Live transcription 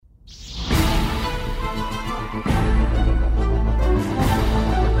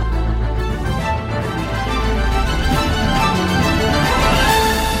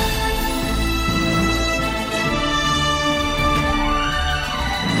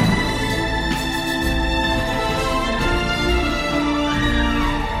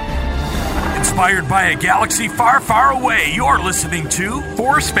Inspired by a galaxy far, far away, you're listening to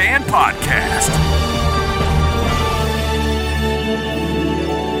Force Fan Podcast.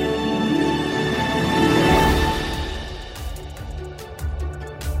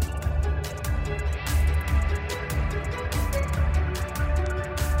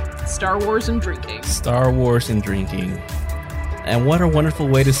 Star Wars and drinking. Star Wars and drinking. And what a wonderful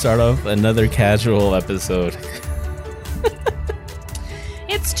way to start off another casual episode.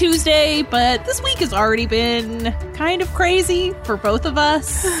 It's Tuesday, but this week has already been kind of crazy for both of us,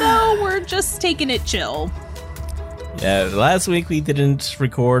 so we're just taking it chill. Yeah, last week we didn't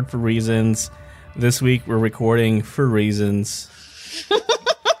record for reasons. This week we're recording for reasons.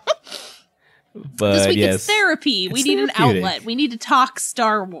 But this week yes, it's therapy. We need an outlet. We need to talk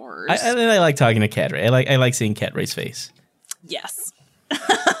Star Wars. I like talking to Cat Ray. I like seeing Cat Ray's face. Yes.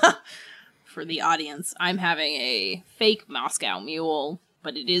 For the audience, I'm having a fake Moscow Mule,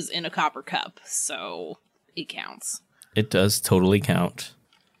 but it is in a copper cup, so it counts. It does totally count.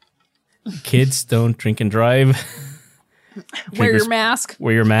 Kids, don't drink and drive. Wear your mask.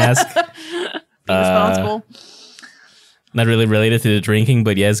 Wear your mask. Be responsible. Not really related to the drinking,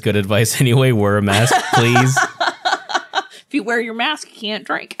 but yes, good advice anyway. Wear a mask, please. If you wear your mask, you can't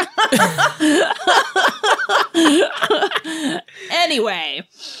drink. Anyway,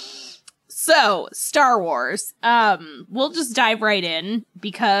 so Star Wars. We'll just dive right in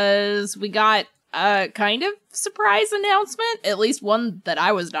because we got a kind of surprise announcement, at least one that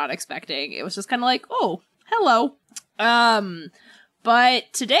I was not expecting. It was just kind of like, oh, hello.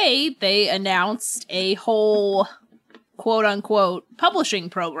 But today they announced a whole quote-unquote publishing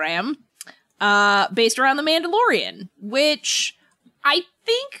program based around the Mandalorian, which I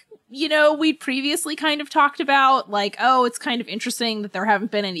think, we'd previously kind of talked about, like, oh, it's kind of interesting that there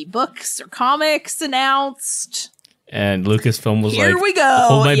haven't been any books or comics announced. And Lucasfilm was Here like, we go.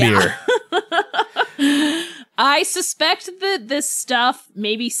 Hold my beer. I suspect that this stuff,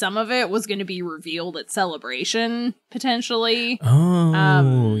 maybe some of it was going to be revealed at Celebration, potentially.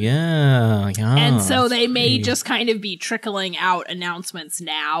 Oh, yeah. And so they may just kind of be trickling out announcements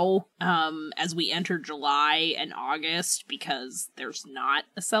now as we enter July and August because there's not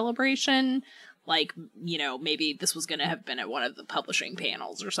a Celebration. Like, maybe this was going to have been at one of the publishing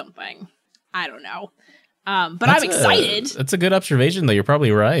panels or something. I don't know. But I'm excited. That's a good observation, though. You're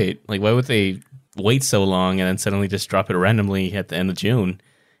probably right. Like, why would they wait so long and then suddenly just drop it randomly at the end of June?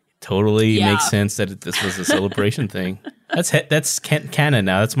 It totally makes sense that this was a Celebration thing. That's canon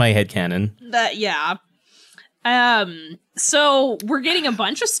now. That's my headcanon. Yeah. So we're getting a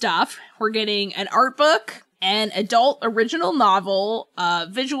bunch of stuff. We're getting an art book, an adult original novel, a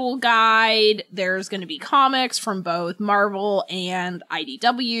visual guide. There's going to be comics from both Marvel and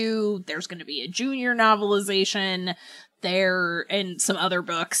IDW. There's going to be a junior novelization there and some other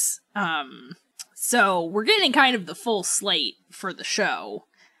books. So we're getting kind of the full slate for the show,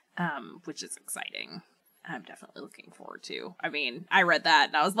 which is exciting. I'm definitely looking forward to. I mean, I read that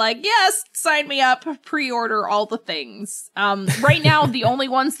and I was like, yes, sign me up, pre-order all the things. Right now, the only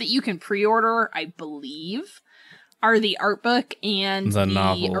ones that you can pre-order, I believe, are the art book and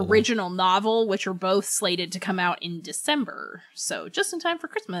the original novel, which are both slated to come out in December. So just in time for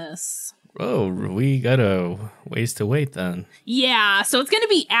Christmas. Oh, we got a ways to wait then. Yeah, so it's going to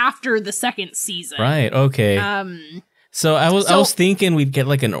be after the second season. Right, okay. So I was thinking we'd get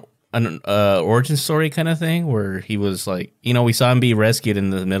like an origin story kind of thing where he was like, we saw him be rescued in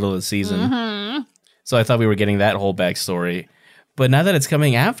the middle of the season. Mm-hmm. So I thought we were getting that whole backstory. But now that it's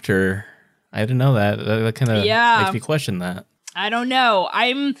coming after, I didn't know that. That kind of makes me question that. I don't know.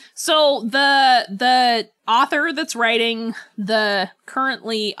 So the author that's writing the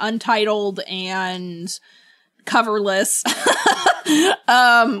currently untitled and coverless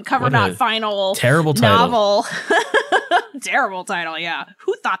cover not final terrible title. Novel. Terrible title, yeah.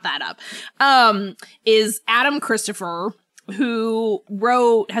 Who thought that up? Is Adam Christopher, who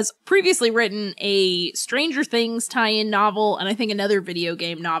has previously written a Stranger Things tie-in novel and I think another video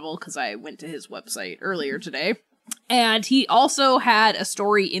game novel because I went to his website earlier today. And he also had a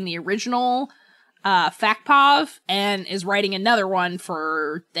story in the original FACPOV and is writing another one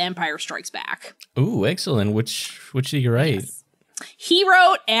for The Empire Strikes Back. Ooh, excellent. Which did you write? Yes. He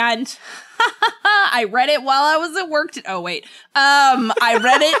wrote, and I read it while I was at work. I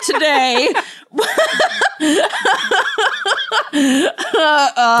read it today.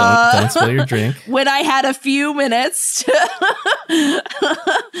 Don't spill your drink. When I had a few minutes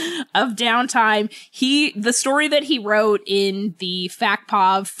of downtime, the story that he wrote in the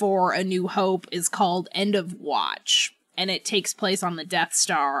FACPOV for A New Hope is called End of Watch, and it takes place on the Death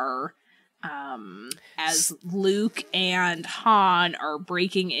Star as Luke and Han are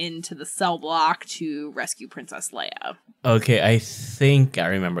breaking into the cell block to rescue Princess Leia. Okay, I think I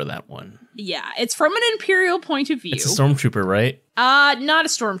remember that one. Yeah, it's from an Imperial point of view. It's a stormtrooper, right? Not a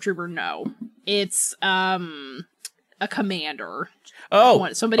stormtrooper, no. It's a commander.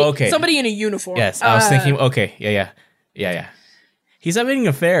 Oh, somebody in a uniform. Yes, I was thinking. Okay, yeah. He's having an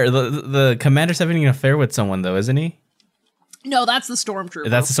affair. The commander's having an affair with someone, though, isn't he? No, that's the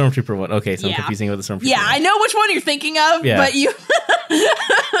stormtrooper. That's the stormtrooper one. Okay, so I'm confusing it with the stormtrooper. Yeah, I know which one you're thinking of, but you.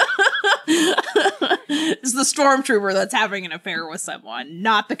 It's the stormtrooper that's having an affair with someone,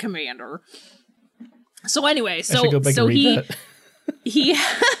 not the commander. So anyway, he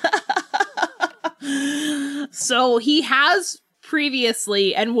has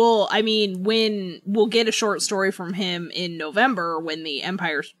previously, and when we'll get a short story from him in November when the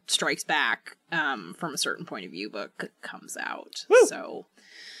Empire Strikes Back from a certain point of view book comes out. Woo! So,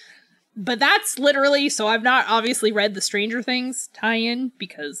 but that's literally, so I've not obviously read the Stranger Things tie-in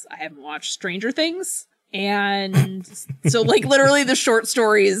because I haven't watched Stranger Things. And so like literally the short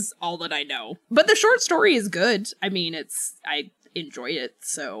story is all that I know, but the short story is good. I mean, I enjoy it.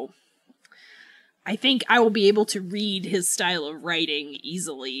 So I think I will be able to read his style of writing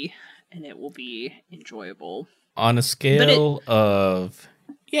easily and it will be enjoyable. On a scale of,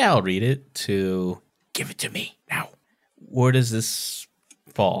 I'll read it, to give it to me now, where does this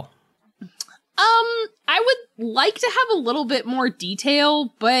fall? I would like to have a little bit more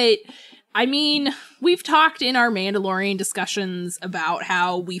detail, but I mean, we've talked in our Mandalorian discussions about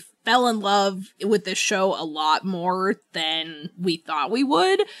how we fell in love with this show a lot more than we thought we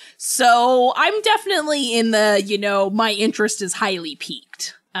would. So I'm definitely in the, my interest is highly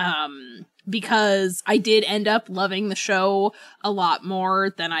piqued. Because I did end up loving the show a lot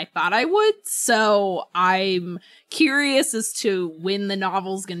more than I thought I would. So I'm curious as to when the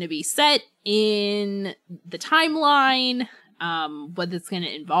novel's going to be set in the timeline, what it's going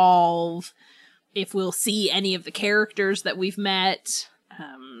to involve, if we'll see any of the characters that we've met.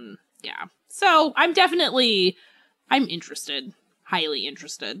 So I'm interested, highly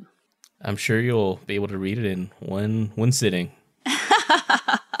interested. I'm sure you'll be able to read it in one sitting.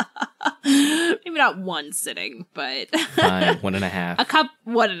 Maybe not one sitting, but fine, 1.5.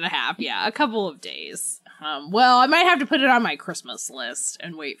 1.5, yeah, a couple of days. Well, I might have to put it on my Christmas list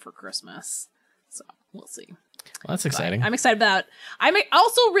and wait for Christmas. So we'll see. Well, that's exciting. But I'm excited about. I'm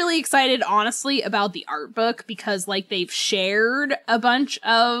also really excited, honestly, about the art book because, like, they've shared a bunch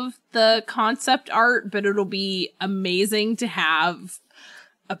of the concept art, but it'll be amazing to have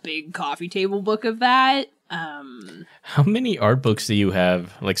a big coffee table book of that. How many art books do you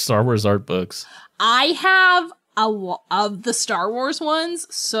have? Like Star Wars art books? I have of the Star Wars ones.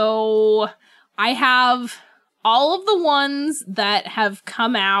 So I have all of the ones that have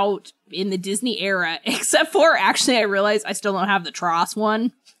come out in the Disney era, except for, actually, I realize I still don't have the Tross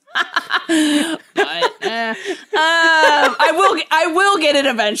one. But I will get it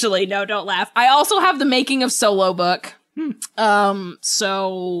eventually. No, don't laugh. I also have the Making of Solo book.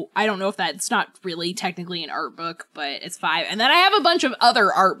 So I don't know if that's not really technically an art book, but it's 5. And then I have a bunch of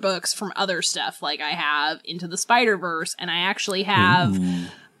other art books from other stuff. Like I have Into the Spider-Verse, and I actually have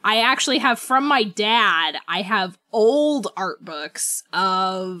from my dad, I have old art books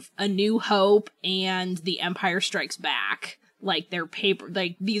of A New Hope and The Empire Strikes Back. Like they're paper,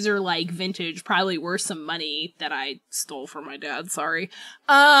 like these are like vintage, probably worth some money that I stole from my dad. Sorry.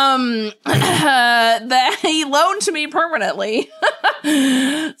 That he loaned to me permanently.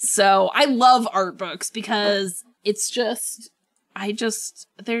 So I love art books because it's just,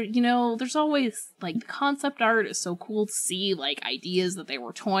 there's always like the concept art is so cool to see like ideas that they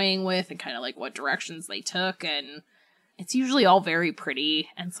were toying with and kind of like what directions they took. And it's usually all very pretty.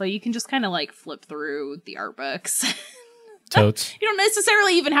 And so you can just kind of like flip through the art books. Totes. You don't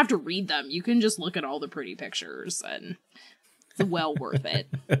necessarily even have to read them. You can just look at all the pretty pictures and it's well worth it.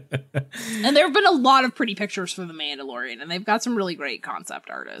 And there have been a lot of pretty pictures for The Mandalorian and they've got some really great concept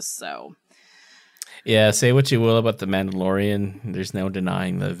artists, so. Yeah, say what you will about The Mandalorian. There's no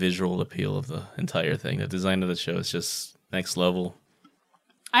denying the visual appeal of the entire thing. The design of the show is just next level.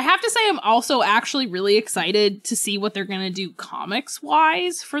 I have to say I'm also actually really excited to see what they're going to do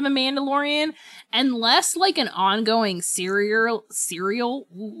comics-wise for The Mandalorian, and less like an ongoing serial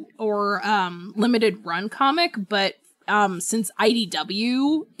or limited run comic, but since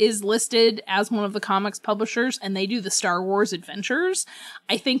IDW is listed as one of the comics publishers and they do the Star Wars Adventures,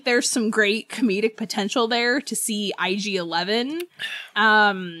 I think there's some great comedic potential there to see IG-11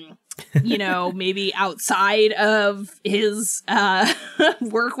 maybe outside of his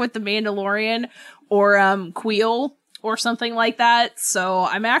work with The Mandalorian, or Queel, or something like that. So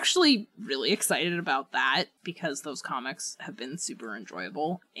I'm actually really excited about that because those comics have been super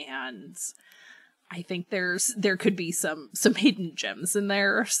enjoyable, and I think there could be some hidden gems in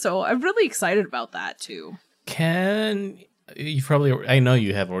there. So I'm really excited about that too. I know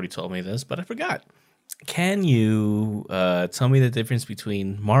you have already told me this, but I forgot. Can you tell me the difference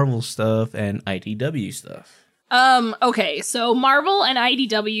between Marvel stuff and IDW stuff? Okay, so Marvel and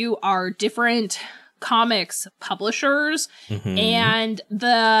IDW are different comics publishers, and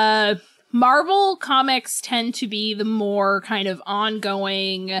the Marvel comics tend to be the more kind of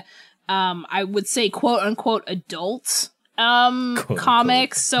ongoing, I would say quote unquote adult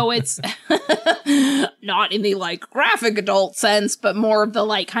comics. So it's not in the like graphic adult sense, but more of the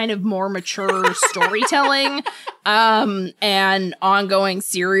like kind of more mature storytelling, and ongoing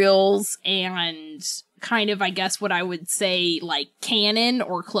serials and kind of, I guess, what I would say like canon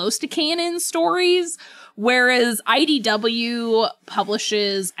or close to canon stories. Whereas IDW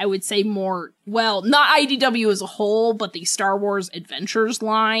publishes, I would say more, well, not IDW as a whole, but the Star Wars Adventures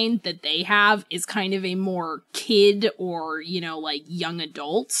line that they have is kind of a more kid or, you know, like young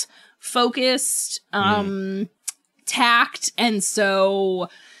adult focused, tact. And so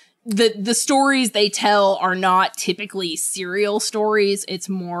the stories they tell are not typically serial stories. It's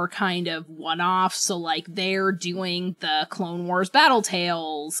more kind of one-off. So like they're doing the Clone Wars battle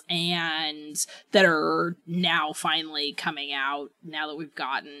tales and that are now finally coming out now that we've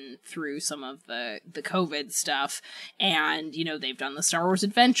gotten through some of the COVID stuff. And, you know, they've done the Star Wars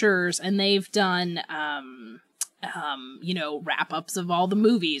Adventures and they've done, you know, wrap-ups of all the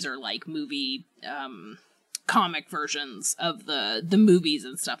movies or like movie, comic versions of the movies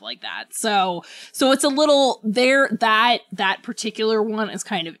and stuff like that. So it's a little there, that particular one is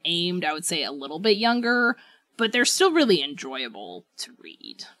kind of aimed, I would say, a little bit younger, but they're still really enjoyable to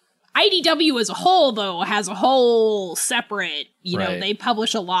read. IDW as a whole, though, has a whole separate, you know, they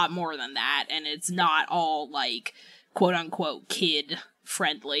publish a lot more than that, and it's not all like quote unquote kid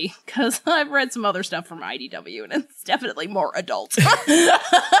friendly, because I've read some other stuff from IDW and it's definitely more adult. We're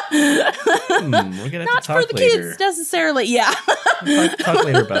gonna have not to talk for the later. kids necessarily. Yeah. talk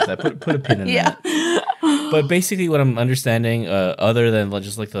later about that. Put a pin in that. But basically, what I'm understanding, other than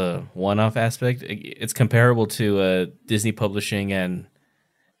just like the one-off aspect, it's comparable to Disney Publishing and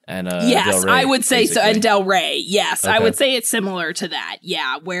yes, Del Rey, I would say basically. so. And Del Rey, yes, Okay. I would say it's similar to that.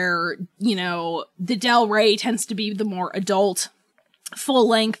 Yeah, where, you know, the Del Rey tends to be the more adult,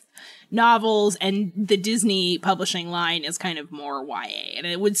 full-length novels, and the Disney publishing line is kind of more YA. And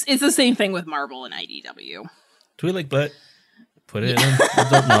it's the same thing with Marvel and IDW. Twi'lek butt. Put it in an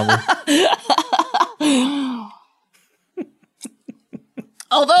adult novel.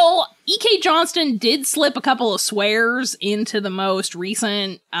 Although E.K. Johnston did slip a couple of swears into the most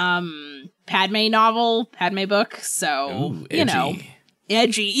recent Padme novel, Padme book, so, Ooh, you know,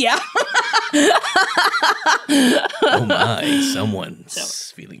 edgy, yeah. Oh my,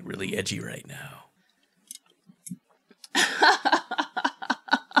 someone's feeling really edgy right now.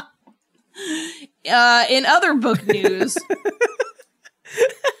 In other book news...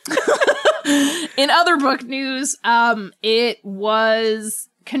 it was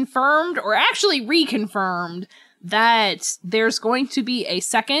confirmed, or actually reconfirmed, that there's going to be a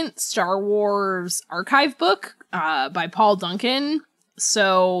second Star Wars archive book by Paul Duncan.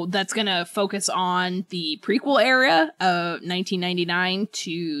 So that's going to focus on the prequel era of 1999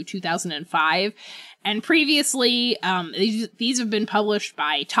 to 2005. And previously, these have been published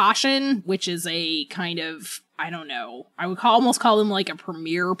by Toshin, which is a kind of, I don't know, I would almost call them like a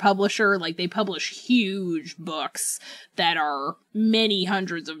premier publisher. Like they publish huge books that are many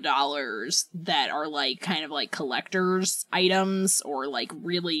hundreds of dollars that are like kind of like collector's items or like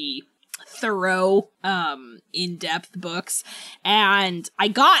really thorough, in-depth books. And I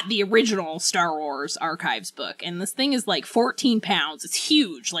got the original Star Wars Archives book, and this thing is like 14 pounds. It's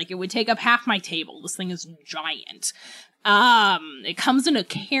huge. Like it would take up half my table. This thing is giant. It comes in a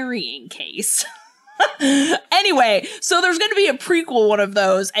carrying case. Anyway, so there's going to be a prequel one of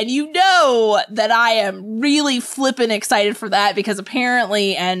those, and you know that I am really flippin' excited for that because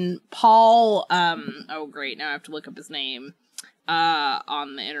apparently, and Paul, oh great, now I have to look up his name,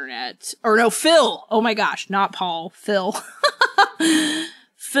 on the internet, or no, Phil, oh my gosh, not Paul, Phil,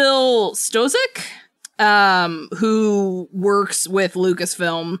 Phil Stozic, who works with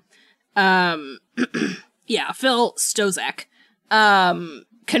Lucasfilm, yeah, Phil Stozic,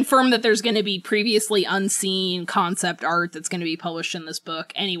 confirmed that there's going to be previously unseen concept art that's going to be published in this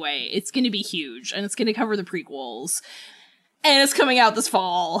book. Anyway, it's going to be huge, and it's going to cover the prequels, and it's coming out this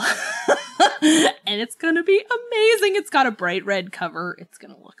fall, and it's going to be amazing. It's got a bright red cover. It's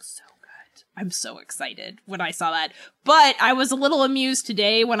going to look so good. I'm so excited when I saw that. But I was a little amused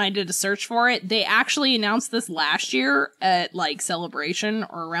today when I did a search for it. They actually announced this last year at like Celebration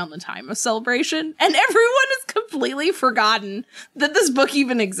or around the time of Celebration. And everyone has completely forgotten that this book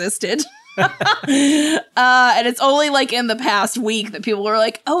even existed. And it's only like in the past week that people are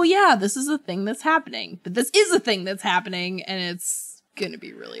like, oh yeah, this is a thing that's happening. But this is a thing that's happening, and it's gonna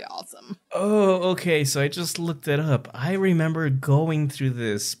be really awesome. Oh, okay. So I just looked it up. I remember going through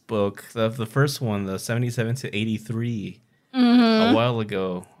this book, the first one, the 77 to 83, a while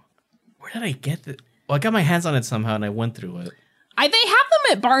ago. Where did I get it? Well, I got my hands on it somehow, and I went through it. They have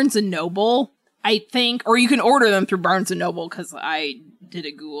them at Barnes and Noble, I think, or you can order them through Barnes and Noble because I did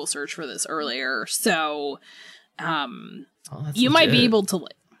a Google search for this earlier. So, you might be able to.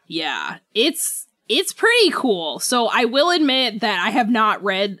 Yeah, it's pretty cool. So I will admit that I have not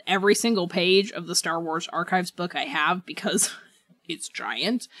read every single page of the Star Wars Archives book I have because it's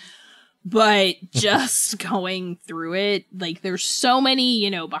giant. But just going through it, like there's so many,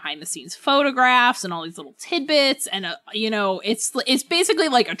 behind the scenes photographs and all these little tidbits. And, it's basically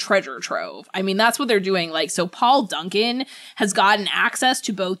like a treasure trove. I mean, that's what they're doing. Like, so Paul Duncan has gotten access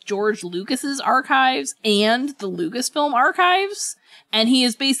to both George Lucas's archives and the Lucasfilm archives. And he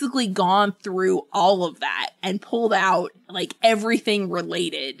has basically gone through all of that and pulled out like everything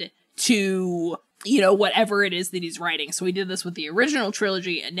related to, whatever it is that he's writing. So he did this with the original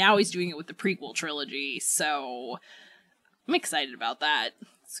trilogy, and now he's doing it with the prequel trilogy. So I'm excited about that.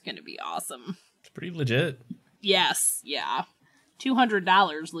 It's going to be awesome. It's pretty legit. Yes. Yeah.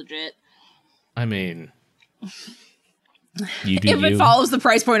 $200 legit. I mean, if it follows the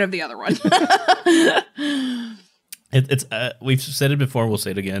price point of the other one. It's we've said it before, we'll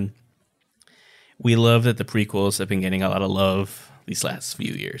say it again. We love that the prequels have been getting a lot of love these last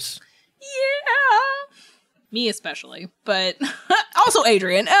few years. Yeah. Me especially, but also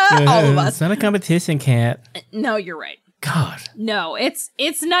Adrian, all of us. It's not a competition, Kat. No, you're right. God. No, it's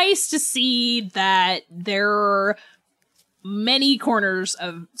nice to see that there are many corners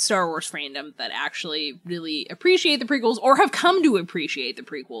of Star Wars fandom that actually really appreciate the prequels or have come to appreciate the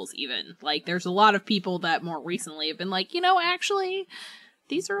prequels even. Like, there's a lot of people that more recently have been like, actually,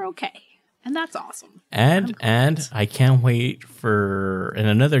 these are okay. And that's awesome. And I can't wait for in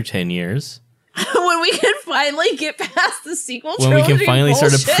another 10 years. when we can finally get past the sequel trilogy. When we can finally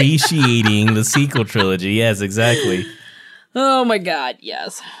start appreciating the sequel trilogy. Yes, exactly. Oh my God,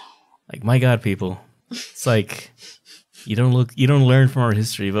 yes. Like, my God, people. It's like... You don't learn from our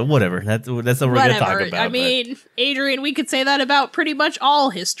history, but whatever. That's what we're going to talk about. I mean, Adrian, we could say that about pretty much all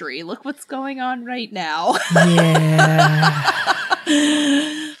history. Look what's going on right now. Yeah.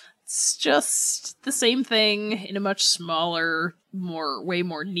 It's just the same thing in a much smaller, way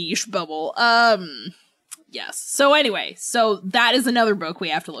more niche bubble. Yes. So anyway, that is another book we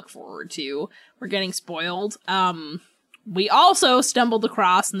have to look forward to. We're getting spoiled. We also stumbled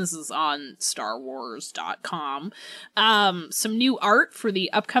across, and this is on StarWars.com, some new art for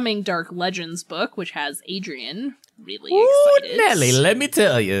the upcoming Dark Legends book, which has Adrian really excited. Nelly, let me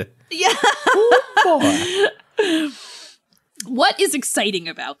tell you. Yeah. Ooh, boy. What is exciting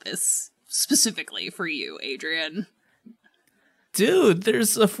about this specifically for you, Adrian? Dude,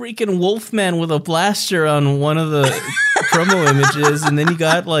 there's a freaking Wolfman with a blaster on one of the promo images, and then you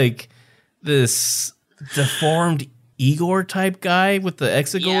got like this deformed Igor type guy with the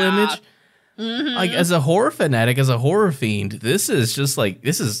Exegol image. Mm-hmm. Like, as a horror fanatic, as a horror fiend, this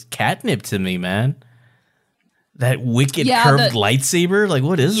is catnip to me, man. That wicked curved lightsaber, like,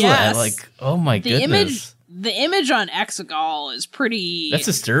 what is that? Like, oh my goodness. The image on Exegol is pretty... That's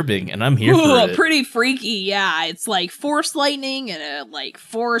disturbing, and I'm here for it. Pretty freaky, yeah. It's like force lightning and a like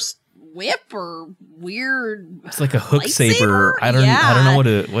force whip or weird. It's like a hook saber. I don't know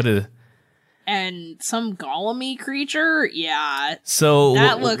what a and some golem-y creature. Yeah. So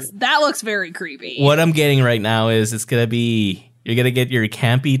that looks very creepy. What I'm getting right now is you're gonna get your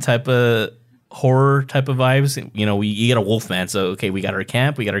campy type of horror type of vibes. You get a Wolfman, so okay, we got our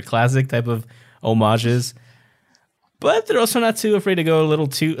camp, we got our classic type of homages, but they're also not too afraid to go a little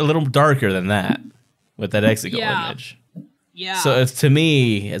darker than that with that Exegol image. Yeah. So to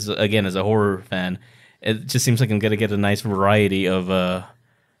me, as a horror fan, it just seems like I'm gonna get a nice variety of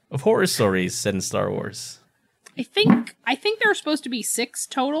horror stories set in Star Wars. I think there are supposed to be 6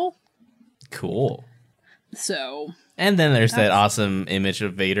 total. Cool. So. And then there's that awesome image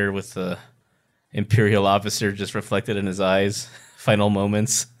of Vader with the Imperial officer just reflected in his eyes. Final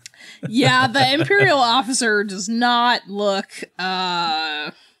moments. Yeah, the Imperial officer does not look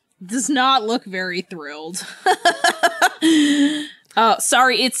very thrilled. Oh,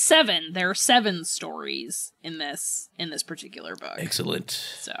 sorry, it's 7. There are 7 stories in this particular book. Excellent.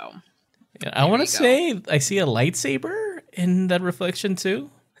 So I want to say I see a lightsaber in that reflection too.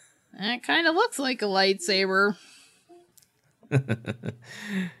 It kind of looks like a lightsaber.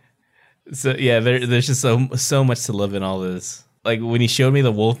 So yeah, there's just so much to love in all this. Like when he showed me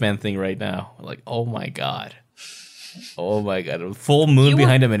the Wolfman thing right now, like oh my god, full moon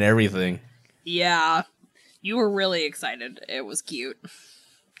behind him and everything. Yeah, you were really excited. It was cute.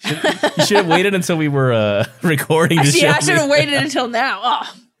 You should have waited until we were recording. I should have waited until now.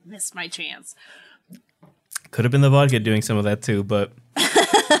 Oh, missed my chance. Could have been the vodka doing some of that too, but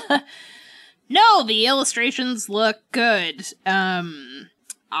no, the illustrations look good.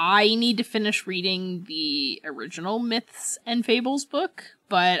 I need to finish reading the original Myths and Fables book,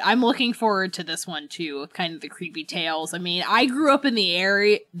 but I'm looking forward to this one too, kind of the creepy tales. I mean, I grew up in the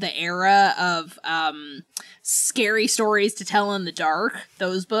era of scary stories to tell in the dark,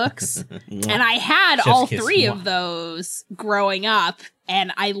 those books. And I had all three of those growing up,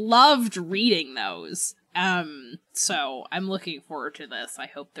 and I loved reading those. So I'm looking forward to this. I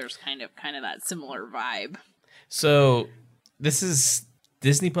hope there's kind of that similar vibe. So this is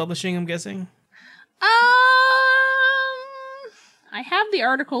Disney Publishing, I'm guessing? I have the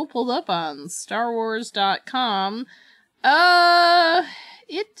article pulled up on StarWars.com.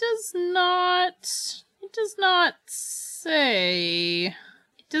 It does not say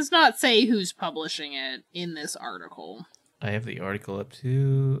who's publishing it in this article. I have the article up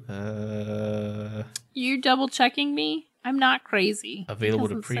too. You double checking me? I'm not crazy. Available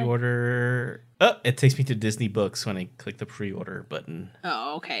to pre-order. Oh, it takes me to Disney Books when I click the pre-order button.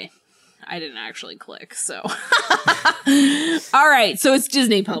 Oh, okay. I didn't actually click, so. All right, so it's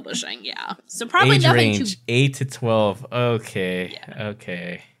Disney Publishing, yeah. So probably age nothing range, 8 to 12. Okay, yeah.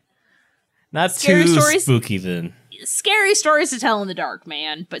 Okay. Not scary too stories, spooky then. Scary stories to tell in the dark,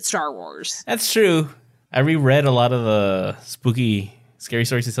 man, but Star Wars. That's true. I reread a lot of the spooky, scary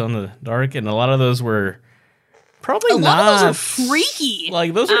stories to tell in the dark, and a lot of those were probably not. A lot of those are freaky.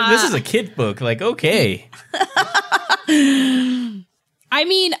 Like, those are. This is a kid book. Like, okay. I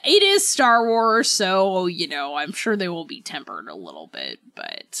mean, it is Star Wars, so, you know, I'm sure they will be tempered a little bit,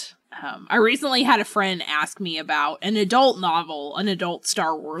 but I recently had a friend ask me about an adult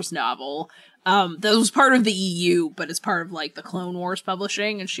Star Wars novel, that was part of the EU, but it's part of, like, the Clone Wars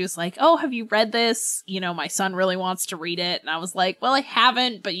publishing, and she was like, oh, have you read this? You know, my son really wants to read it, and I was like, well, I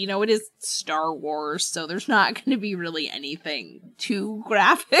haven't, but, you know, it is Star Wars, so there's not going to be really anything too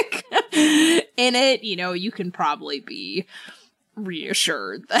graphic in it. You know, you can probably be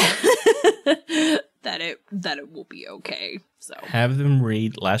reassured that it will be okay. So have them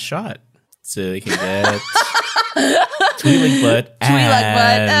read Last Shot so they can get Twi'lek butt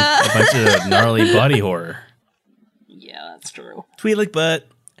and a bunch of gnarly body horror. Yeah, that's true. Twi'lek butt,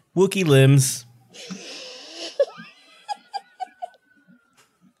 Wookiee limbs.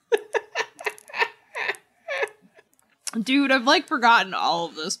 Dude, I've like forgotten all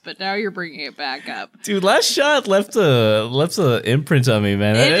of this, but now you're bringing it back up. Dude, Last Shot left a imprint on me,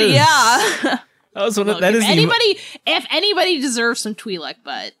 man. Yeah. That was one of, if anybody deserves some Twi'lek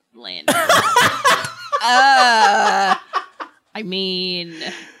butt, Landon. I mean,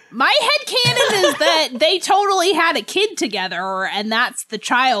 my headcanon is that they totally had a kid together, and that's the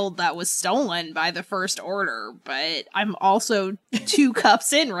child that was stolen by the First Order. But I'm also 2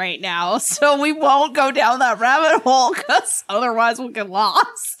 cups in right now, so we won't go down that rabbit hole, because otherwise we'll get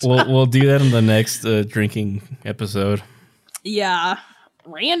lost. We'll do that in the next drinking episode. Yeah.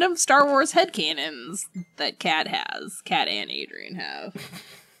 Random Star Wars headcanons that Kat and Adrian have.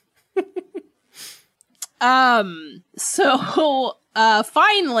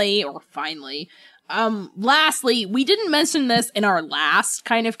 Lastly, we didn't mention this in our last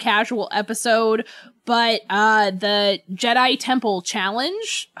kind of casual episode, but the Jedi Temple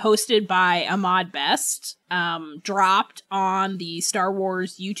Challenge, hosted by Ahmad Best, dropped on the Star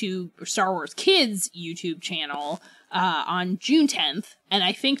Wars Kids YouTube channel on June 10th, and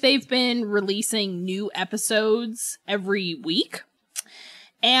I think they've been releasing new episodes every week.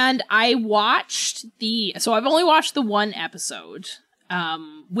 And I've only watched the one episode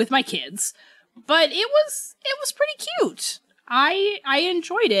with my kids, but it was pretty cute. I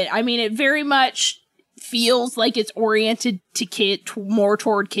enjoyed it. I mean, it very much feels like it's oriented to more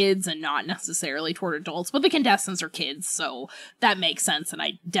toward kids and not necessarily toward adults, but the contestants are kids, so that makes sense, and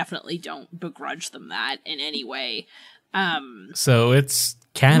I definitely don't begrudge them that in any way. So it's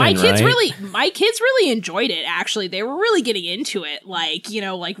canon, my kids right? really enjoyed it, actually. They were really getting into it, like, you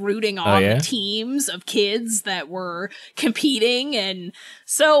know, like rooting on the teams of kids that were competing, and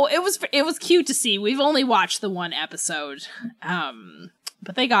so it was cute to see. We've only watched the one episode,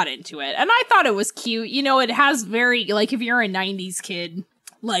 but they got into it, and I thought it was cute. You know, it has very, like, if you're a 90s kid,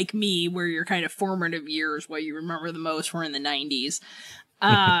 like me, where your kind of formative years, what you remember the most were in the 90s.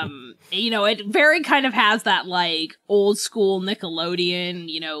 You know, it very kind of has that like old school Nickelodeon,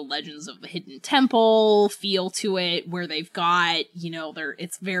 you know, Legends of the Hidden Temple feel to it, where they've got, you know,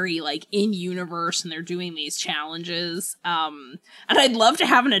 it's very like in universe and they're doing these challenges. And I'd love to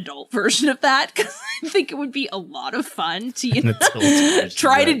have an adult version of that, because I think it would be a lot of fun to, you know,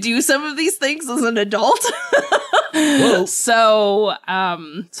 try to do some of these things as an adult. So,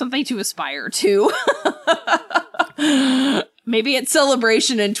 something to aspire to. Maybe at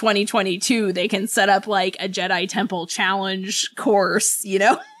Celebration in 2022, they can set up like a Jedi Temple challenge course, you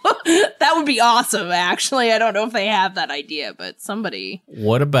know? That would be awesome, actually. I don't know if they have that idea, but somebody.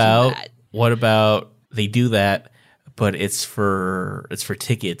 What about they do that, but it's for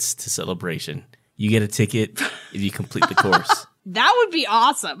tickets to Celebration. You get a ticket if you complete the course. That would be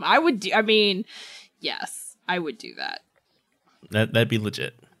awesome. Yes, I would do that. That'd be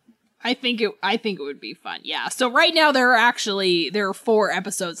legit. I think it would be fun. Yeah. So right now there are 4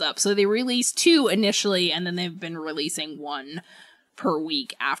 episodes up. So they released 2 initially, and then they've been releasing 1 per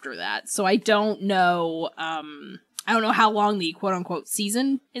week after that. So I don't know how long the quote unquote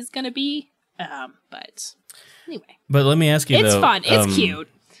season is going to be. But anyway. But let me ask you, it's fun. It's cute.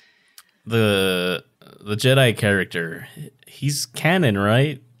 The Jedi character, he's canon,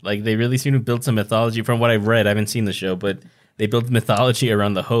 right? Like, they really seem to build some mythology from what I've read. I haven't seen the show, but they build mythology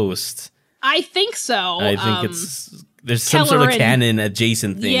around the host. I think so. I think there's some sort of canon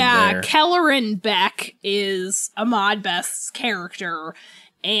adjacent thing there. Kelleran Beck is Ahmad Best's character,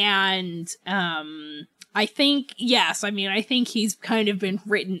 and I think, yes, I think he's kind of been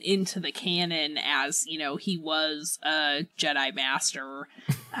written into the canon as, you know, he was a Jedi Master,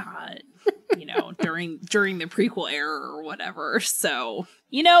 you know, during the prequel era or whatever. So,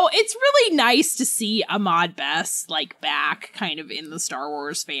 you know, it's really nice to see Ahmad Best, like, back kind of in the Star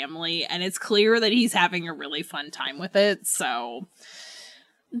Wars family, and it's clear that he's having a really fun time with it, so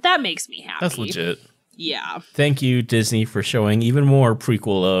that makes me happy. That's legit. Yeah. Thank you, Disney, for showing even more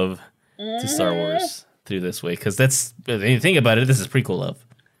prequel love to Star Wars through this way, because that's, if you think about it, this is prequel love.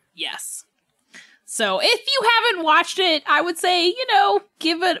 Yes. So if you haven't watched it, I would say, you know,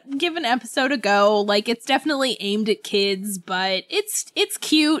 give an episode a go. Like, it's definitely aimed at kids, but it's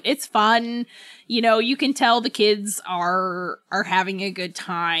cute, it's fun. You know, you can tell the kids are having a good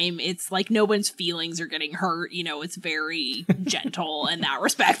time. It's like no one's feelings are getting hurt. You know, it's very gentle in that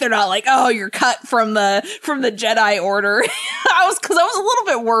respect. They're not like, oh, you're cut from the Jedi Order. I was a little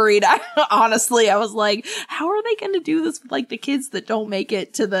bit worried. Honestly, I was like, how are they going to do this with like the kids that don't make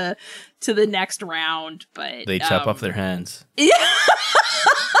it to the next round? But they chop off their hands. Yeah.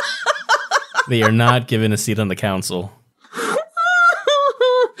 They are not given a seat on the council.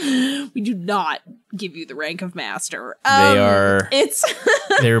 We do not give you the rank of master. They are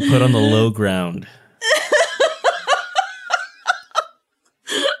put on the low ground.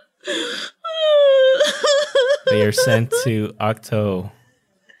 They are sent to Octo.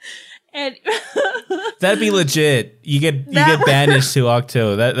 And that'd be legit. You get banished to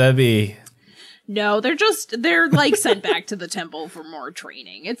Octo. That'd be. No, they're like sent back to the temple for more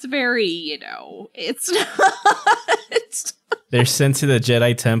training. It's very, you know, it's they're sent to the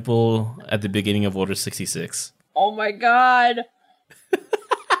Jedi Temple at the beginning of Order 66. Oh my god.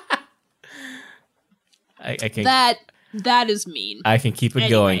 I can that is mean. I can keep it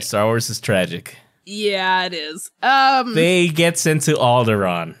going. Star Wars is tragic. Yeah, it is. They get sent to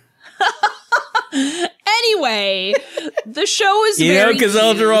Alderaan. Anyway, the show is very know, because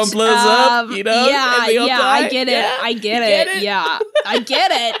Alderaan blows up, you know? Yeah, I get it. Yeah, I get it. Yeah, I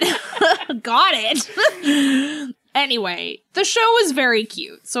get it. Got it. Anyway, the show is very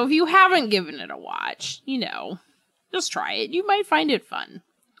cute. So if you haven't given it a watch, you know, just try it. You might find it fun.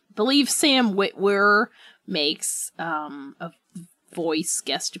 I believe Sam Witwer makes a voice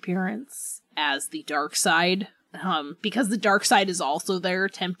guest appearance as the dark side. Because the dark side is also there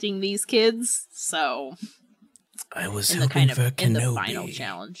tempting these kids, so I was hoping for Kenobi in the final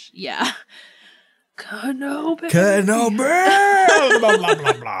challenge. Yeah, Kenobi. blah blah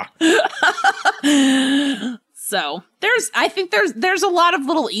blah blah. So I think there's a lot of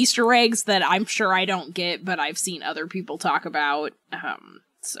little Easter eggs that I'm sure I don't get, but I've seen other people talk about.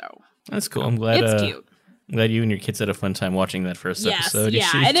 So that's cool. I'm glad it's cute. I'm glad you and your kids had a fun time watching that first episode.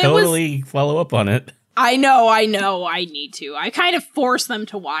 Yeah, you should totally follow up on it. I know, I need to. I kind of forced them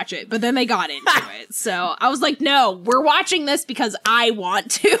to watch it, but then they got into it. So I was like, no, we're watching this because I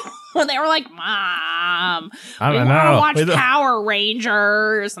want to. And they were like, Mom, we want to watch Power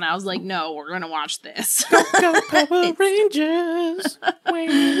Rangers. And I was like, no, we're going to watch this. Go Power Rangers.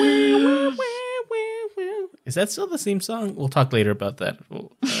 Is that still the same song? We'll talk later about that. I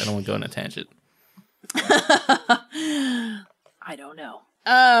don't want to go on a tangent. I don't know.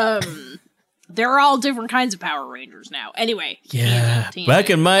 They're all different kinds of Power Rangers now. Anyway. Yeah. Back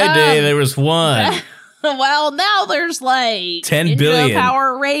in my day, there was one. Well, now there's like 10 billion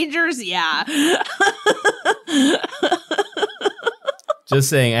Power Rangers. Yeah. Just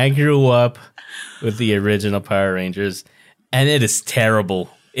saying, I grew up with the original Power Rangers, and it is terrible.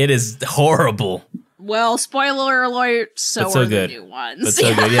 It is horrible. Well, spoiler alert, so are good. The new ones. But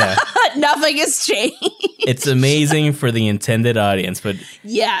so good, yeah. Nothing has changed. It's amazing for the intended audience, but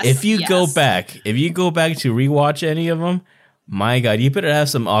if you go back to rewatch any of them, my God, you better have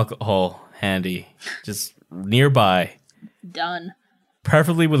some alcohol handy, just nearby. Done.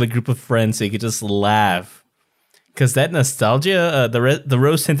 Preferably with a group of friends so you could just laugh. Because that nostalgia, the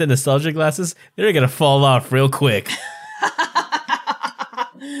rose-tinted nostalgia glasses, they're going to fall off real quick.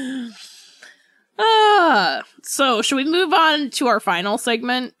 So, should we move on to our final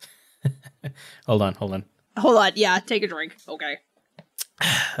segment? Hold on. Yeah, take a drink. Okay.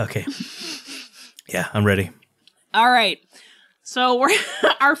 Okay. Yeah, I'm ready. All right. So,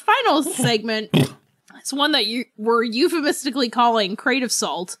 our final segment is one that we're euphemistically calling Creative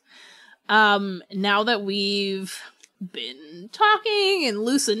Salt. Now that we've been talking and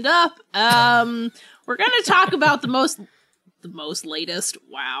loosened up, we're going to talk about the latest,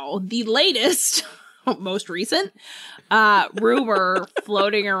 most recent, rumor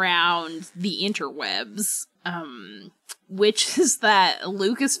floating around the interwebs, which is that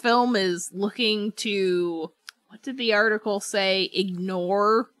Lucasfilm is looking to, what did the article say?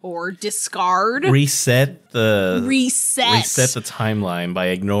 Ignore or discard? Reset the timeline by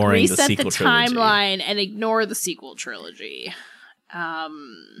ignoring the sequel trilogy. Reset the timeline and ignore the sequel trilogy. But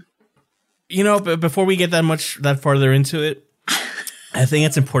before we get that farther into it, I think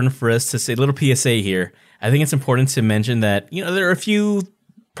it's important for us to say a little PSA here. I think it's important to mention that there are a few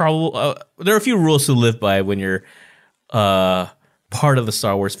rules to live by when you're part of the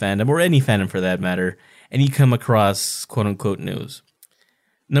Star Wars fandom or any fandom for that matter, and you come across quote unquote news.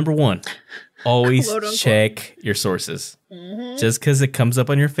 Number one, always check your sources. Mm-hmm. Just because it comes up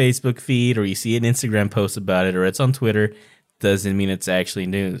on your Facebook feed or you see an Instagram post about it or it's on Twitter doesn't mean it's actually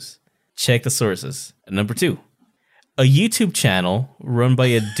news. Check the sources. And number two, a YouTube channel run by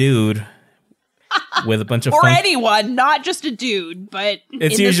a dude with a bunch of anyone, not just a dude, but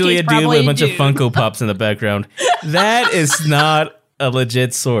it's usually a dude with a bunch of Funko Pops in the background. That is not a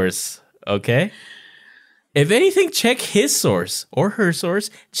legit source, okay? If anything, check his source or her source.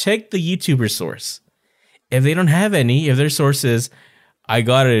 Check the YouTuber source. If they don't have any, if their source is, I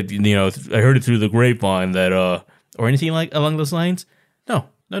got it, I heard it through the grapevine that, or anything like along those lines, no.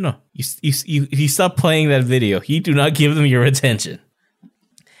 You stop playing that video. You do not give them your attention.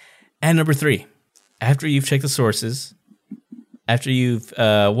 And number three, after you've checked the sources, after you've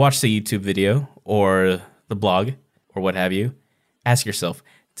watched the YouTube video or the blog or what have you, ask yourself,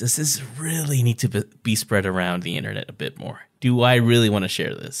 does this really need to be spread around the internet a bit more? Do I really want to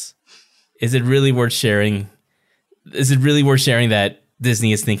share this? Is it really worth sharing? Is it really worth sharing that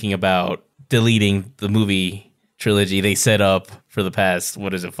Disney is thinking about deleting the movie trilogy they set up for the past,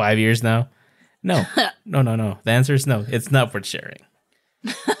 5 years now? No. No. The answer is no. It's not worth sharing.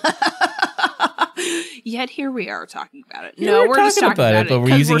 Yet here we are talking about it. Yeah, we're just talking about it, but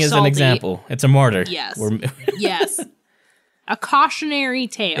we're using it as an example. It's a martyr. Yes. Yes. A cautionary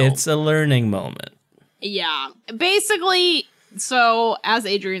tale. It's a learning moment. Yeah. Basically, so as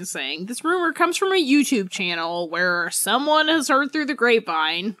Adrian's saying, this rumor comes from a YouTube channel where someone has heard through the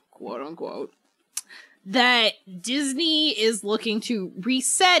grapevine, quote unquote, that Disney is looking to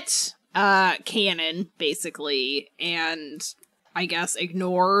reset canon, basically, and I guess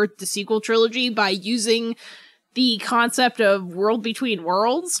ignore the sequel trilogy by using the concept of world between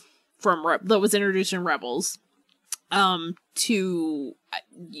worlds that was introduced in Rebels to, I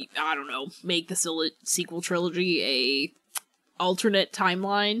don't know, make the sequel trilogy a alternate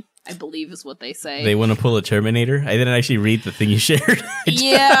timeline, I believe is what they say. They want to pull a Terminator? I didn't actually read the thing you shared.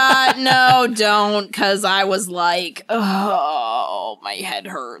 Yeah, no, don't, because I was like, oh, my head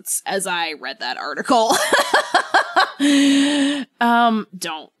hurts as I read that article.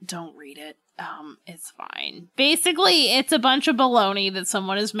 Don't read it. It's fine. Basically, it's a bunch of baloney that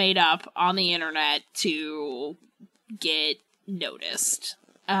someone has made up on the internet to get noticed.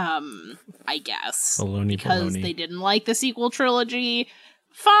 I guess. Because they didn't like the sequel trilogy.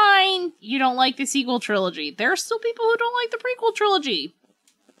 Fine, you don't like the sequel trilogy. There are still people who don't like the prequel trilogy.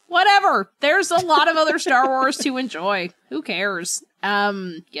 Whatever. There's a lot of other Star Wars to enjoy. Who cares?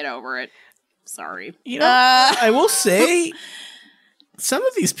 Get over it. Sorry. I will say, some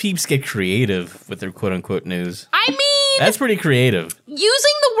of these peeps get creative with their quote-unquote news. I mean, that's pretty creative.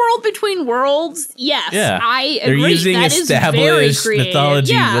 Using the world between worlds, yes, yeah. I agree. They're using that established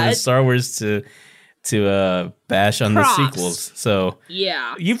mythology yeah. with Star Wars to bash on Props. the sequels. So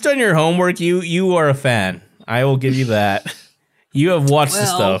yeah, you've done your homework. You are a fan. I will give you that. You have watched the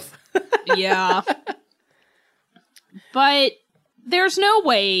stuff. Yeah. But there's no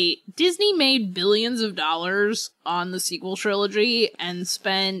way Disney made billions of dollars on the sequel trilogy and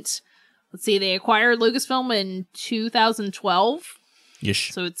spent, let's see, they acquired Lucasfilm in 2012. Yes.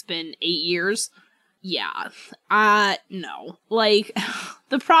 So it's been 8 years. Yeah. No. Like,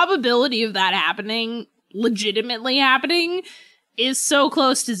 the probability of that happening, legitimately happening, is so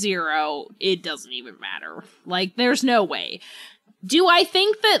close to zero, it doesn't even matter. Like, there's no way. Do I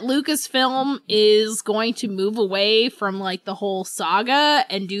think that Lucasfilm is going to move away from, like, the whole saga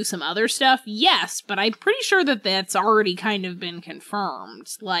and do some other stuff? Yes, but I'm pretty sure that that's already kind of been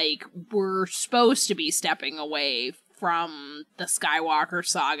confirmed. Like, we're supposed to be stepping away from the Skywalker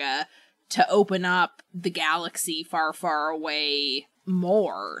saga to open up the galaxy far, far away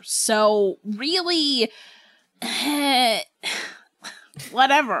more. So, really,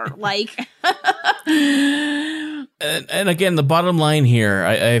 whatever, like... And again, the bottom line here,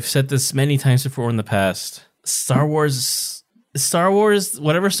 I've said this many times before in the past. Star Wars,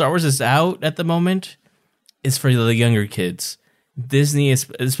 whatever Star Wars is out at the moment, is for the younger kids. Disney is,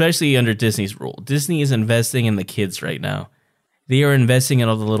 especially under Disney's rule, Disney is investing in the kids right now. They are investing in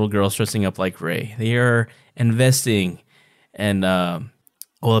all the little girls dressing up like Rey. They are investing in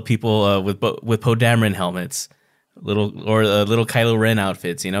all the people with Poe Dameron helmets, little Kylo Ren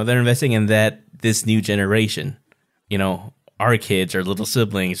outfits. You know, they're investing in this new generation. You know, our kids, our little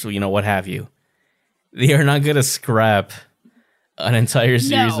siblings, you know, what have you. They are not going to scrap an entire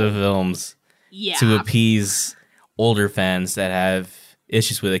series of films to appease older fans that have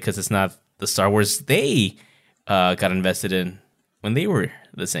issues with it because it's not the Star Wars they got invested in when they were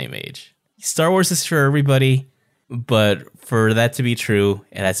the same age. Star Wars is for everybody, but for that to be true,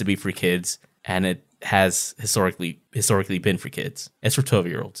 it has to be for kids, and it has historically been for kids. It's for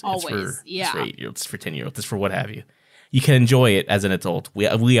 12-year-olds. Always, it's for 8-year-olds. It's for 10-year-olds. It's for what have you. You can enjoy it as an adult. We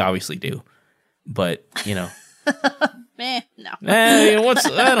obviously do, but you know, no. I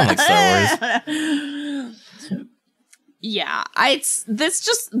don't like Star Wars. Yeah,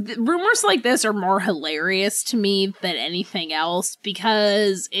 rumors like this are more hilarious to me than anything else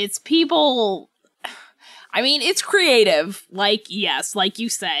because it's people. I mean, it's creative. Like, yes, like you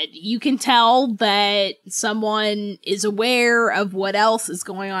said, you can tell that someone is aware of what else is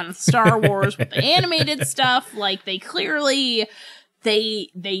going on in Star Wars with the animated stuff. Like, they clearly, they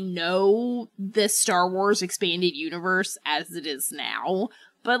know the Star Wars expanded universe as it is now.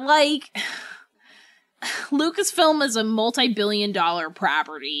 But, like, Lucasfilm is a multi-billion-dollar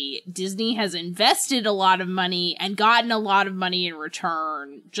property. Disney has invested a lot of money and gotten a lot of money in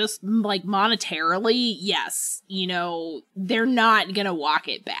return. Just, like, monetarily, yes. You know, they're not gonna walk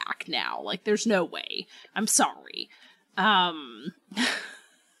it back now. Like, there's no way. I'm sorry. And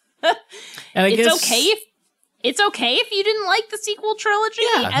it's okay if you didn't like the sequel trilogy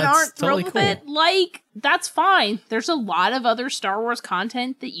and aren't thrilled with it. Like, that's fine. There's a lot of other Star Wars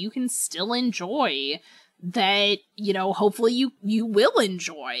content that you can still enjoy that, you know, hopefully you will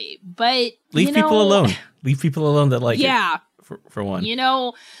enjoy. But leave people alone. Leave people alone that like it. For one. You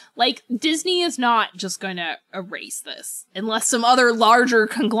know, like, Disney is not just going to erase this unless some other larger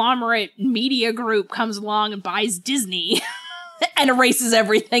conglomerate media group comes along and buys Disney. And erases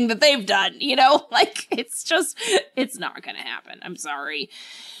everything that they've done, you know? Like, it's not gonna happen. I'm sorry.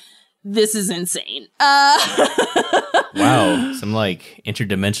 This is insane. Wow. Some, like,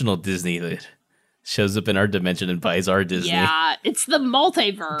 interdimensional Disney that shows up in our dimension and buys our Disney. Yeah, it's the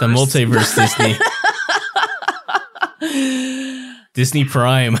multiverse. The multiverse Disney. Disney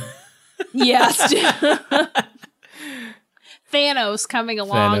Prime. Yes. Thanos coming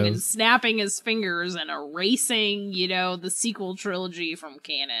along and snapping his fingers and erasing, you know, the sequel trilogy from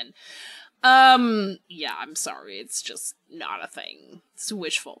canon. Yeah, I'm sorry. It's just not a thing. It's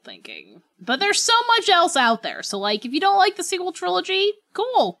wishful thinking. But there's so much else out there. So, like, if you don't like the sequel trilogy,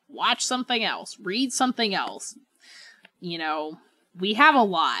 cool. Watch something else. Read something else. You know, we have a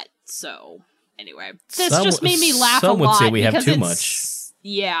lot. So, anyway. This just made me laugh a lot. Some would say we have too much.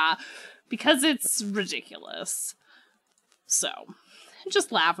 Yeah, because it's ridiculous. So,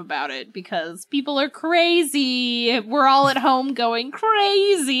 just laugh about it because people are crazy. We're all at home going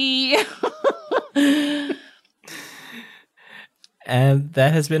crazy. And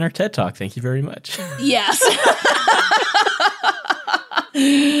that has been our TED Talk. Thank you very much. Yes.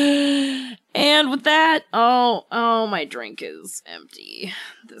 And with that, oh my my drink is empty.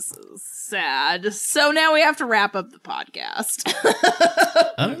 This is sad. So now we have to wrap up the podcast.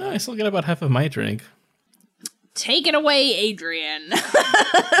 I don't know. I still get about half of my drink. Take it away, Adrian.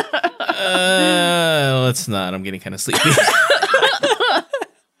 Let's not. I'm getting kind of sleepy.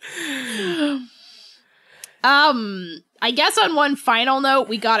 I guess on one final note,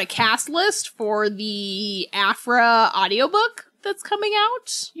 we got a cast list for the Afra audiobook that's coming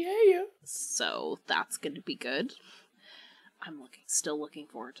out. Yeah. So that's going to be good. I'm still looking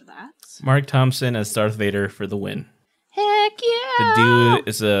forward to that. Mark Thompson as Darth Vader for the win. Heck yeah! The dude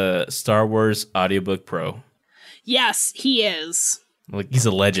is a Star Wars audiobook pro. Yes, he is. Like, he's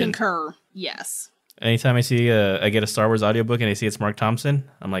a legend. Concur. Yes. Anytime I see I get a Star Wars audiobook and I see it's Mark Thompson,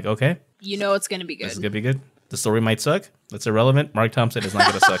 I'm like, okay. You know it's going to be good. This is going to be good. The story might suck. That's irrelevant. Mark Thompson is not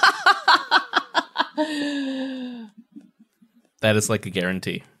going to suck. That is like a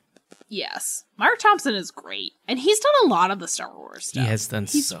guarantee. Yes. Mark Thompson is great. And he's done a lot of the Star Wars stuff. He has done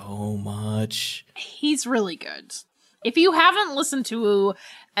so much. He's really good. If you haven't listened to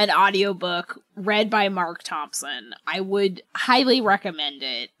an audiobook read by Mark Thompson, I would highly recommend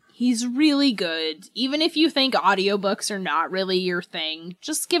it. He's really good. Even if you think audiobooks are not really your thing,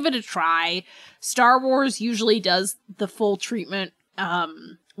 just give it a try. Star Wars usually does the full treatment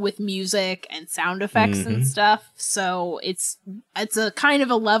with music and sound effects and stuff. So it's a kind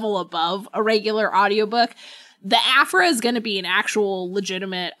of a level above a regular audiobook. The Afra is going to be an actual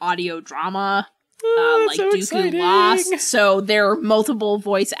legitimate audio drama. Like so Dooku exciting. Lost. So there are multiple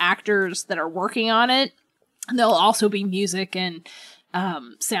voice actors that are working on it. And there'll also be music and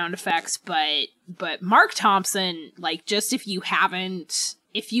sound effects, but Mark Thompson, like, just if you haven't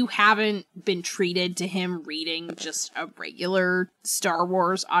been treated to him reading just a regular Star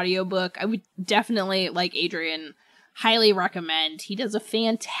Wars audiobook, I would definitely, like Adrian, highly recommend. He does a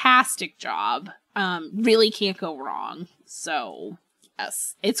fantastic job. Really can't go wrong. So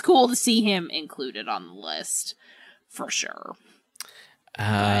yes, it's cool to see him included on the list for sure.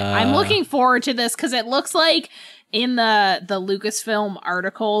 I'm looking forward to this because it looks like in the Lucasfilm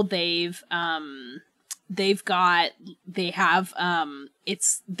article there's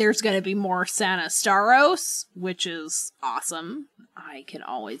going to be more Sana Staros, which is awesome. I can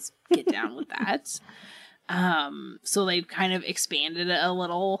always get down with that. So they've kind of expanded it a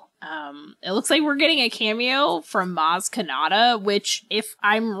little. It looks like we're getting a cameo from Maz Kanata, which, if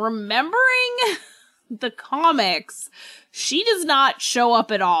I'm remembering the comics, she does not show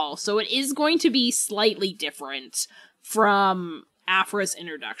up at all. So it is going to be slightly different from Afra's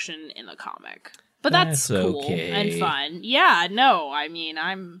introduction in the comic. But that's cool and fun. Yeah, no, I mean,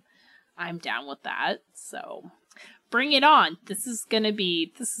 I'm down with that. So bring it on. This is gonna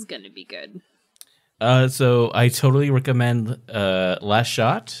be good. So I totally recommend Last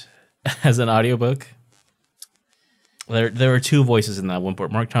Shot as an audiobook. There are two voices in that one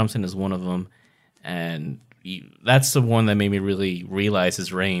part. Mark Thompson is one of them, and that's the one that made me really realize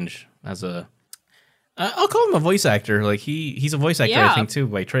his range as a. I'll call him a voice actor. Like he's a voice actor, I think, too,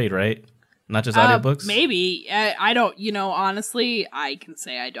 by trade, right? Not just audiobooks. Maybe I don't. Honestly, I can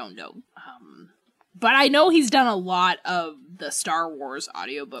say I don't know. But I know he's done a lot of the Star Wars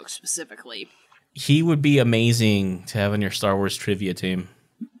audiobooks specifically. He would be amazing to have on your Star Wars trivia team.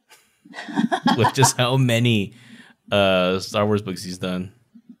 With just how many Star Wars books he's done.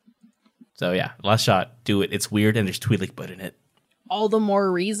 So yeah, Last Shot, do it. It's weird and there's Twi'lek butt in it. All the more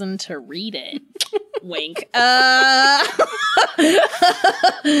reason to read it. Wink. And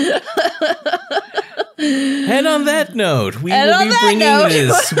on that note, we will be bringing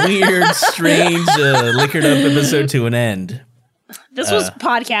this weird, strange, liquored up episode to an end. This was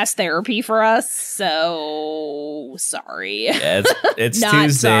podcast therapy for us, so sorry. Yeah, it's Tuesday,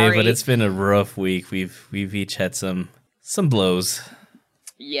 sorry. But it's been a rough week. We've each had some blows.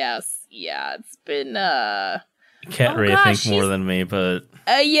 Yes, yeah, it's been Cat Ray, I think, more than me, but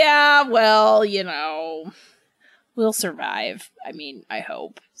yeah, well, we'll survive. I mean, I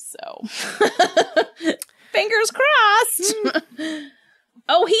hope so. Fingers crossed.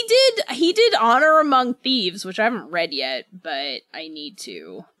 Oh, he did Honor Among Thieves, which I haven't read yet, but I need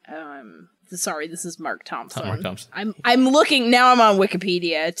to. Sorry, this is Mark Thompson. Mark Thompson. I'm looking now. I'm on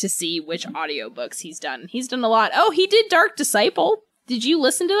Wikipedia to see which audiobooks he's done. He's done a lot. Oh, he did Dark Disciple. Did you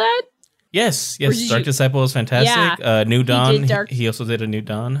listen to that? Yes. Dark Disciple is fantastic. Yeah, New Dawn. He also did a New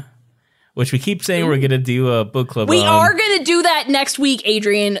Dawn, which we keep saying we're going to do a book club on. We are going to do that next week,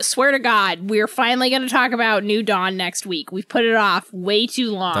 Adrian. Swear to God, we're finally going to talk about New Dawn next week. We've put it off way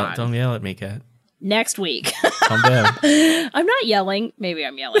too long. Don't yell at me, Kat. Next week. Calm down. I'm not yelling. Maybe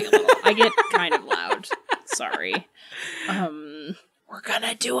I'm yelling a little. I get kind of loud. Sorry. We're going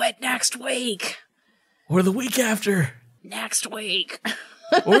to do it next week. Or the week after. Next week.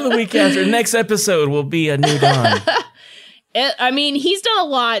 Or the week after. Next episode will be a new Dawn. He's done a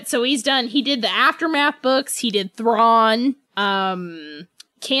lot. So he did the Aftermath books. He did Thrawn,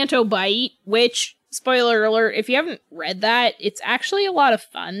 Canto Bight, which, spoiler alert, if you haven't read that, it's actually a lot of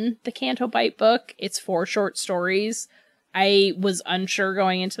fun, the Canto Bight book. It's 4 short stories. I was unsure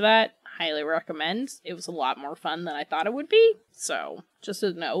going into that. Highly recommend. It was a lot more fun than I thought it would be. So, just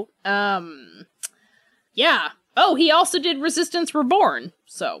a note. Yeah. Oh, he also did Resistance Reborn.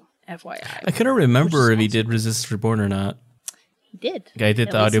 So, FYI. I couldn't remember if he did Resistance Reborn or not. He did. I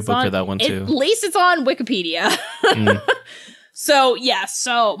did the audiobook for that one, too. At least it's on Wikipedia. So, yes.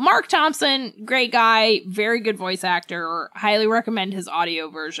 So, Mark Thompson, great guy, very good voice actor. Highly recommend his audio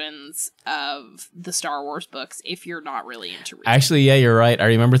versions of the Star Wars books if you're not really into reading. Actually, yeah, you're right. I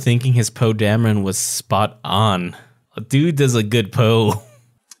remember thinking his Poe Dameron was spot on. A dude does a good Poe.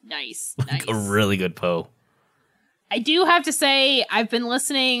 Nice. A really good Poe. I do have to say, I've been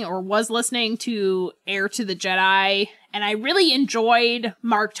listening or was listening to Heir to the Jedi, and I really enjoyed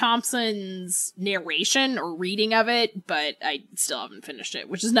Mark Thompson's narration or reading of it, but I still haven't finished it,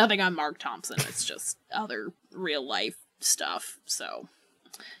 which is nothing on Mark Thompson. It's just other real life stuff. So,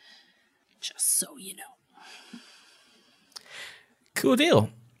 just so you know. Cool deal.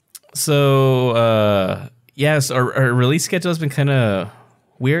 So, yes, our release schedule has been kind of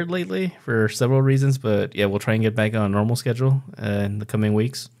weird lately for several reasons, but yeah, we'll try and get back on a normal schedule in the coming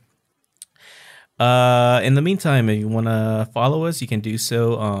weeks. In the meantime, if you want to follow us, you can do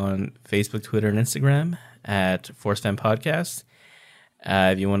so on Facebook, Twitter, and Instagram at Force Fan Podcast.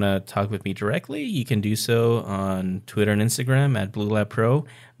 If you want to talk with me directly, you can do so on Twitter and Instagram at Blue Lab Pro.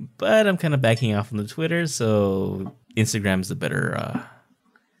 But I'm kind of backing off on the Twitter, so Instagram's the better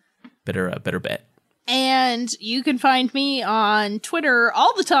bet. And you can find me on Twitter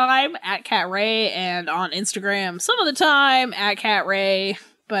all the time at Cat Ray, and on Instagram some of the time at Cat Ray.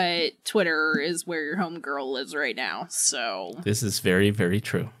 But Twitter is where your homegirl lives right now. So this is very, very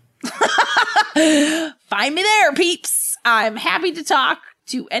true. Find me there, peeps. I'm happy to talk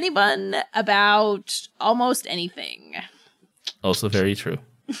to anyone about almost anything. Also very true.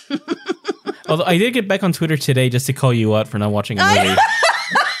 Although I did get back on Twitter today just to call you out for not watching a movie.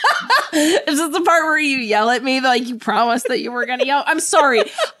 Is this the part where you yell at me like you promised that you were going to yell? I'm sorry.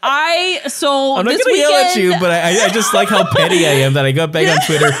 I'm not going to yell at you, but I just like how petty I am that I got back on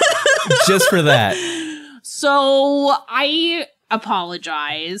Twitter just for that. So I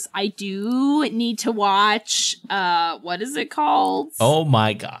apologize. I do need to watch, what is it called? Oh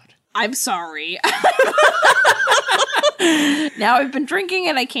my God. I'm sorry. Now I've been drinking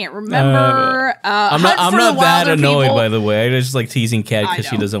and I can't remember. I'm not that annoyed, by the way. I just like teasing Kat because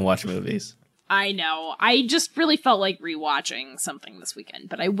she doesn't watch movies. I know. I just really felt like rewatching something this weekend,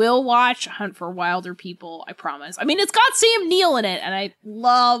 but I will watch Hunt for Wilder People. I promise. I mean, it's got Sam Neill in it, and I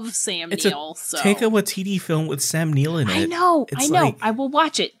love Sam Neill. So Taika Waititi film with Sam Neill in it. I know. I will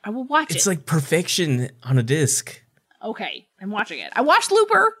watch it. It's like perfection on a disc. Okay, I'm watching it. I watched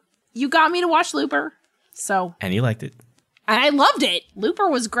Looper. You got me to watch Looper. So. And you liked it. I loved it. Looper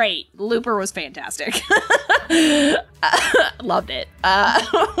was great. Looper was fantastic. Loved it.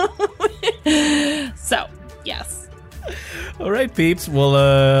 So, yes. All right, peeps. Well,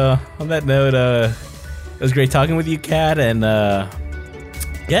 on that note, it was great talking with you, Kat. And may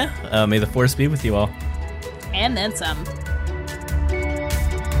the Force be with you all. And then some.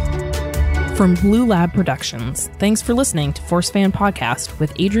 From Blue Lab Productions, thanks for listening to Force Fan Podcast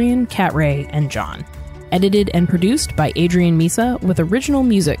with Adrian, Cat Ray, and John. Edited and produced by Adrian Misa, with original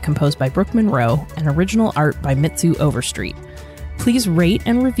music composed by Brooke Monroe and original art by Mitsu Overstreet. Please rate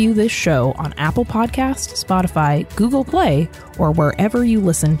and review this show on Apple Podcasts, Spotify, Google Play, or wherever you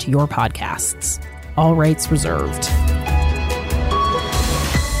listen to your podcasts. All rights reserved.